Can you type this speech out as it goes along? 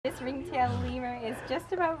ringtail lemur is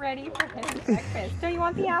just about ready for his breakfast. Don't you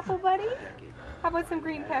want the apple, buddy? How about some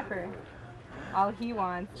green pepper? All he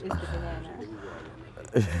wants is the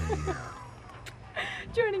banana.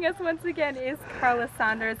 Joining us once again is Carla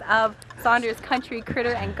Saunders of Saunders Country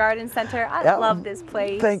Critter and Garden Center. I love this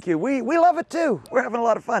place. Thank you. We love it too. We're having a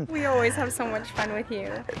lot of fun. We always have so much fun with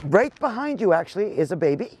you. Right behind you actually is a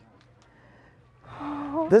baby.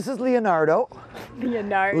 Oh. This is Leonardo.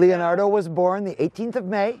 Leonardo was born the 18th of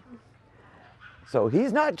May. So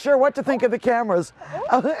he's not sure what to think of the cameras.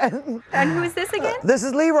 Oh. And who is this again? This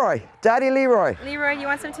is Leroy, Daddy Leroy. Leroy, you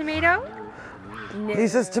want some tomato? No. He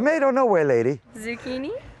says, tomato, no way, lady.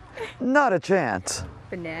 Zucchini? Not a chance.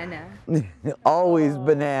 Banana. Always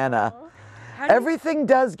banana. Everything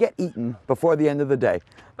does get eaten before the end of the day,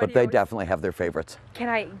 but they definitely have their favorites. Can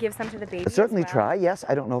I give some to the baby? Certainly try, yes.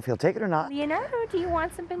 I don't know if he'll take it or not. Leonardo, do you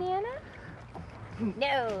want some banana?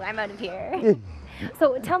 No, I'm out of here.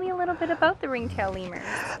 So tell me a little bit about the ringtail lemurs.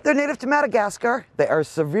 They're native to Madagascar. They are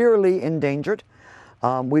severely endangered.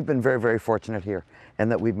 We've been very, very fortunate here in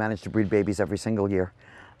that we've managed to breed babies every single year.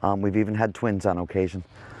 We've even had twins on occasion.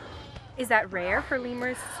 Is that rare for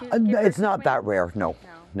lemurs to It's not that rare, no.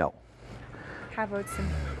 How about some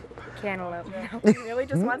cantaloupe? No, he really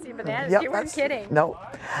just wants some bananas. Yep, You weren't kidding. No.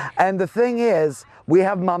 And the thing is, we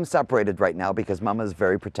have Mom separated right now because Mom is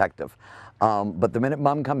very protective. But the minute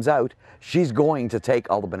Mom comes out, she's going to take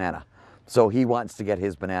all the banana. So he wants to get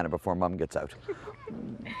his banana before Mom gets out.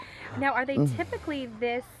 Now, are they typically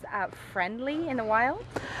this friendly in the wild?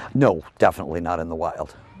 No, definitely not in the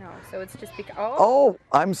wild. No, so it's just because... Oh,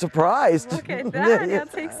 I'm surprised. Look at that. Now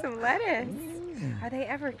take some lettuce. Are they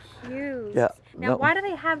ever cute? Yeah. Now, why do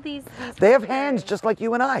they have these They have hands just like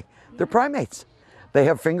you and I. They're primates. They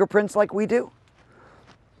have fingerprints like we do.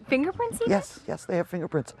 Fingerprints even? Yes, they have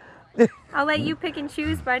fingerprints. I'll let you pick and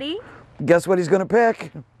choose, buddy. Guess what he's going to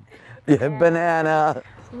pick? Yeah, banana.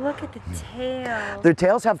 Look at the tail. Their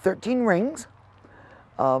tails have 13 rings.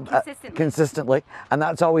 Consistently. And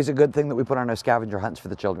that's always a good thing that we put on our scavenger hunts for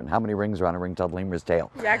the children. How many rings are on a ring-tailed lemur's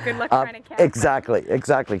tail? Yeah, good luck trying to count.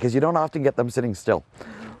 Exactly, because you don't often get them sitting still.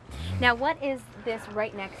 Now, what is this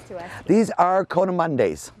right next to us? These are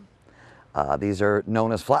coatimundes. These are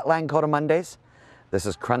known as flatland coatimundes. This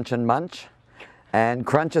is Crunch and Munch. And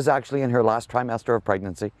Crunch is actually in her last trimester of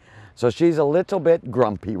pregnancy. So she's a little bit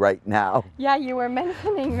grumpy right now. Yeah, you were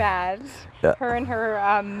mentioning that. Yeah. Her and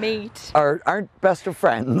her mate aren't best of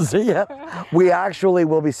friends. Yeah. We actually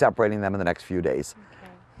will be separating them in the next few days.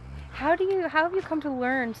 Okay. How have you come to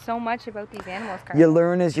learn so much about these animals, Carla? You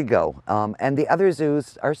learn as you go. And the other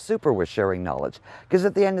zoos are super with sharing knowledge. Because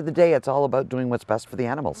at the end of the day, it's all about doing what's best for the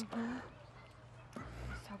animals. So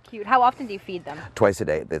cute. How often do you feed them? Twice a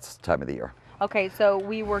day at this time of the year. Okay, so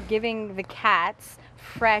we were giving the cats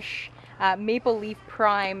fresh maple leaf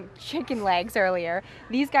prime chicken legs earlier.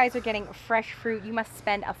 These guys are getting fresh fruit. You must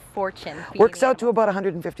spend a fortune feeding Works out to about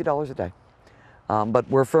 $150 a day. But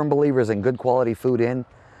we're firm believers in good quality food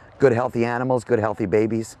good healthy animals, good healthy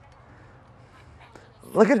babies.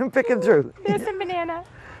 Look at him picking through. There's some banana.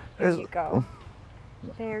 There you go.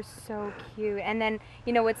 They're so cute. And then,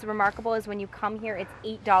 you know, what's remarkable is when you come here, it's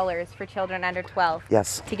 $8 for children under 12.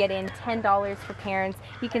 Yes. To get in, $10 for parents.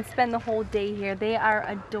 You can spend the whole day here. They are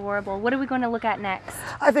adorable. What are we going to look at next?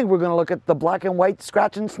 I think we're going to look at the black and white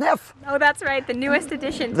scratch and sniff. Oh, that's right. The newest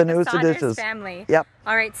addition to the Saunders family. Yep.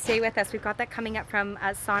 All right, stay with us. We've got that coming up from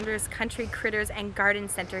Saunders Country Critters and Garden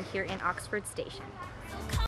Center here in Oxford Station.